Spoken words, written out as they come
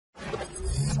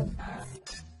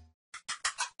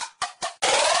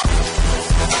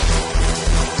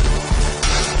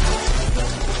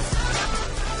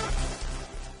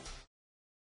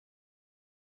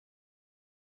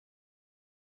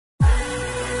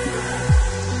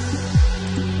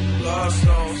Lost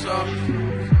souls up.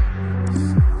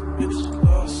 Bitch,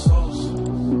 lost souls.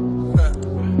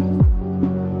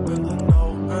 With the no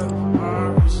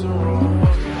empire, it's a roll.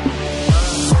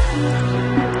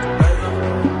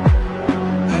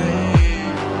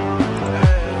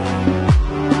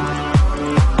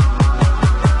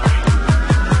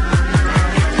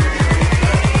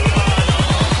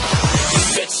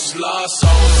 Lost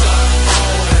souls up,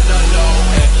 and the low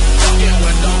end, fucking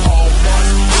with the old ones,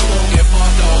 you gon' get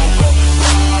fucked over.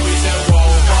 Ferraris and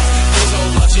Rovers, these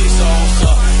old lucky souls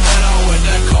up, and I'm with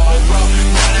that Cobra,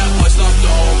 now that boy slumped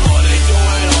over. They do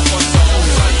it all for souls,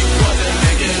 so you wasn't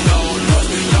making no noise.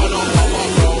 Y'all know how I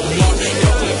roll up,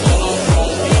 your clip full of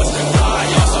robots. God,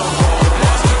 y'all some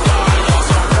robots, God, y'all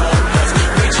some robots.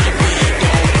 We GP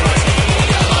dope plus, we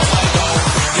got lots of dope.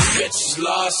 These bitches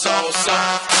lost souls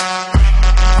up.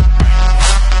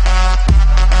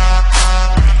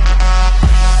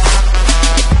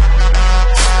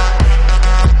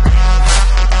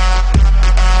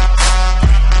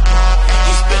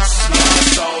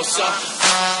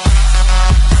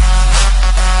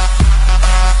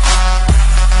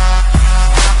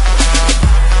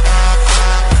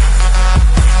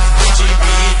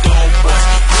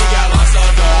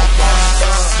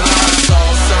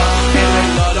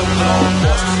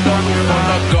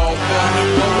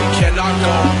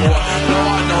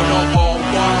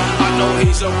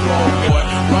 He's a road boy,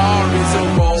 Ferraris and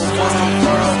Rovers,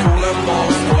 first cool and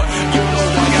most boy. You know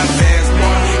I got fans,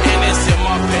 boy, and it's in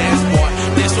my pants, boy.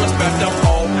 Disrespect the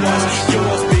old ones, you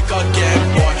won't speak again,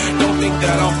 boy. Don't think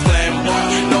that I'm playing, boy.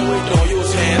 No, we don't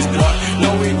use hands, boy. No,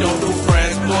 we don't do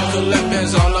friends, boy. The left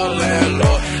hand's on the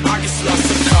landlord. I can slush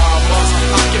some karmas,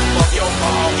 I can fuck your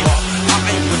mama. I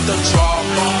ain't with the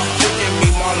drama, you can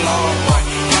meet my llama.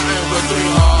 I ain't with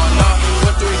 300,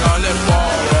 with 300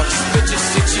 ballers. Bitches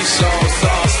 60 souls.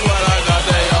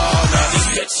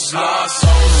 Lost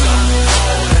souls up,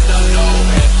 old and the low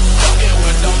end, fucking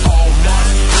with the old ones,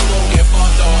 you gon' get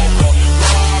fucked over.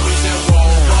 Ferraris and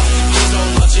Rovers, these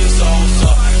old lucky souls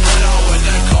up, and I'm with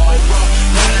that Cobra,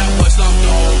 now that boy slumped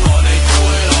over. They do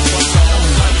it all for souls,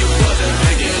 so you wasn't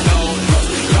making no noise.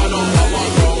 Y'all know how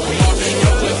I roll up,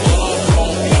 your clip full of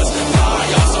robots. God,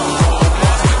 y'all some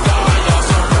robots, God, y'all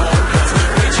some robots.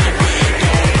 We GP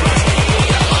dope plus, we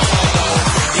got lots of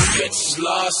dope. These bitches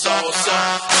lost souls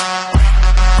up.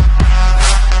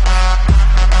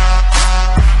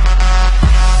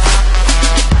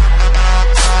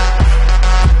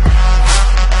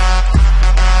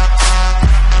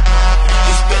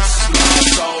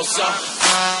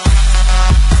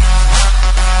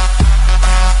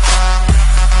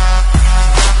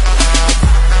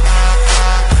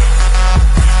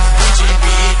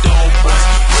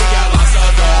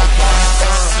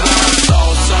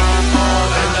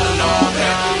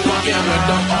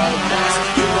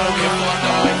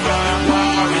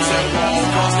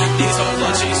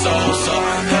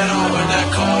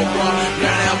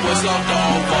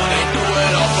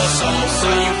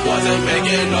 Wasn't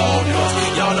making no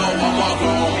noise. Y'all know I'm a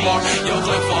grown mark. Your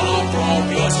clip full of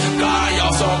robots. God,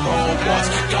 y'all some robots.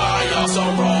 God, y'all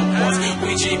some robots.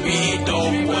 We GP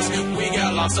dope boys. We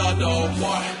got lots of dope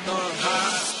boys.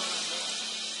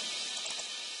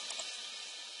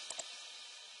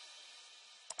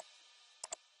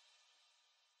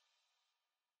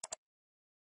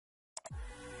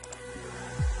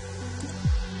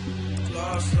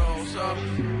 Lost souls up.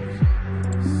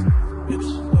 Bitch,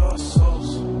 lost souls.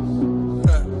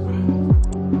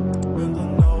 In the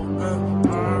no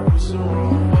empire, it's a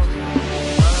roll.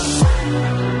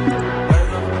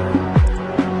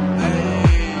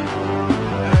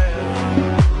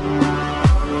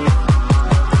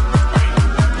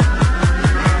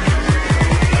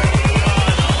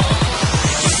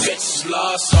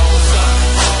 Lost souls up,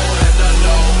 old and the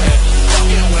low end,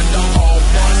 fucking with the old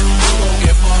ones, you gon'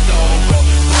 get fucked over.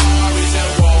 Ferraris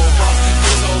and Rovers,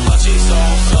 these old lucky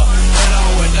souls up, and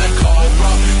I'm with that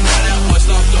Cobra, now that boy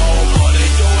slumped over. They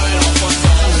do it all for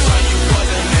souls, so you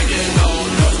wasn't making no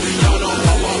noise. Y'all know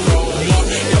how I roll up,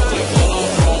 your clip full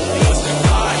of robots.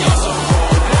 God, y'all some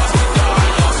robots, God,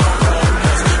 y'all some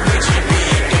robots. We GP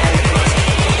dope plus,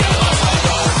 we got lots of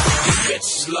dope. These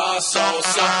bitches lost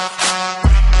souls up.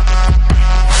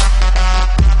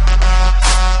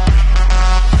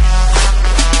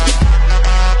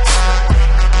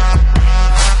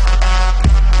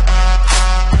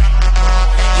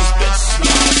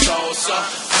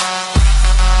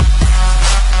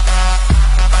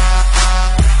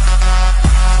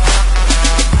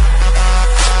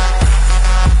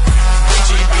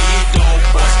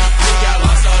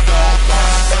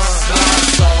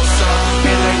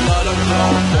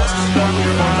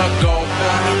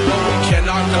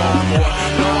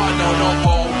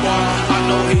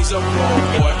 Ferrari's a pro,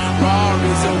 boy.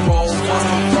 Rari's a Rolls Royce.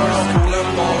 My pearls cool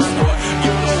and bold, boy.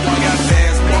 You know I got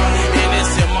bands, boy, and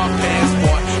it's in my pants,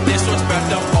 boy. Disrespect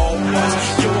the old boys.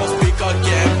 You won't speak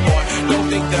again, boy. Don't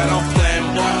think that I'm playing,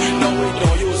 boy. No, we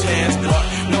don't use hands, boy.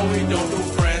 No, we don't do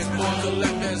friends, boy.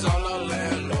 Collect bands all